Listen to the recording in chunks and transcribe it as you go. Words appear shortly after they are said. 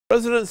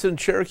Residents in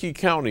Cherokee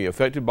County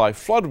affected by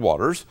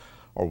floodwaters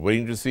are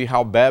waiting to see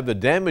how bad the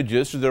damage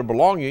is to their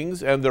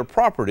belongings and their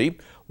property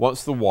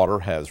once the water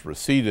has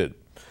receded.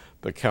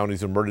 The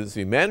county's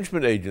emergency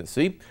management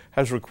agency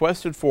has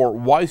requested for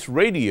WEIS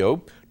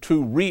Radio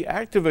to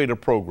reactivate a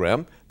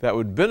program that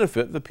would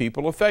benefit the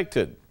people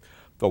affected.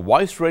 The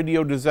WEIS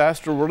Radio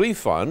Disaster Relief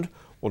Fund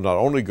will not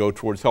only go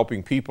towards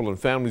helping people and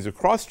families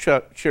across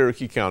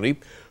Cherokee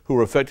County who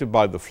are affected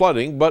by the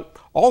flooding, but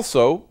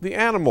also the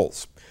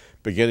animals.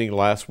 Beginning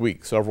last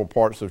week, several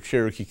parts of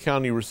Cherokee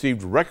County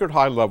received record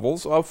high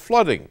levels of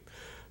flooding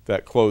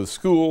that closed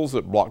schools,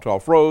 that blocked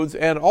off roads,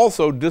 and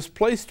also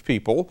displaced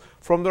people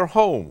from their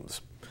homes.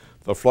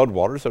 The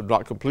floodwaters have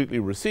not completely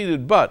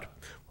receded, but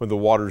when the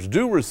waters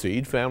do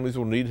recede, families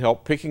will need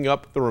help picking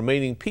up the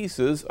remaining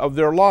pieces of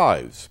their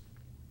lives.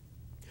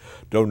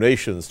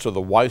 Donations to the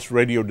WEIS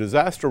Radio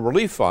Disaster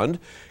Relief Fund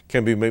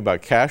can be made by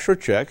cash or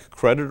check,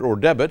 credit or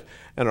debit,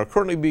 and are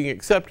currently being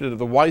accepted at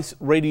the WEIS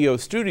Radio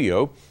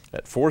Studio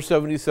at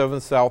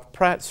 477 South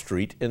Pratt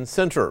Street in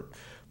Center.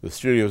 The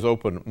studio is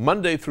open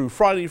Monday through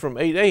Friday from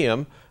 8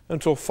 a.m.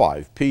 until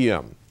 5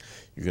 p.m.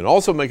 You can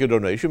also make a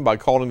donation by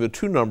calling the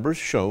two numbers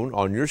shown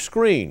on your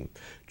screen.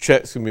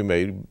 Checks can be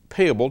made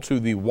payable to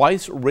the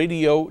WEIS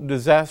Radio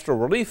Disaster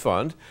Relief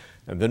Fund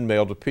and then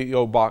mailed to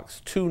P.O.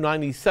 Box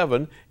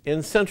 297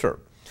 in Center.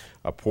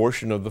 A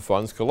portion of the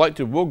funds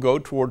collected will go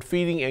toward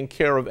feeding and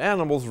care of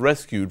animals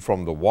rescued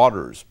from the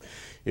waters.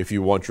 If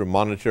you want your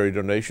monetary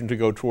donation to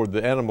go toward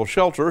the animal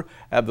shelter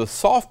at the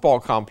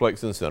softball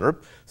complex in Center,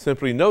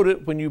 simply note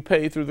it when you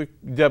pay through the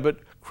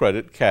debit,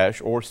 credit,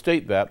 cash, or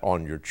state that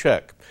on your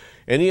check.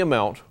 Any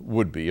amount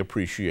would be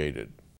appreciated.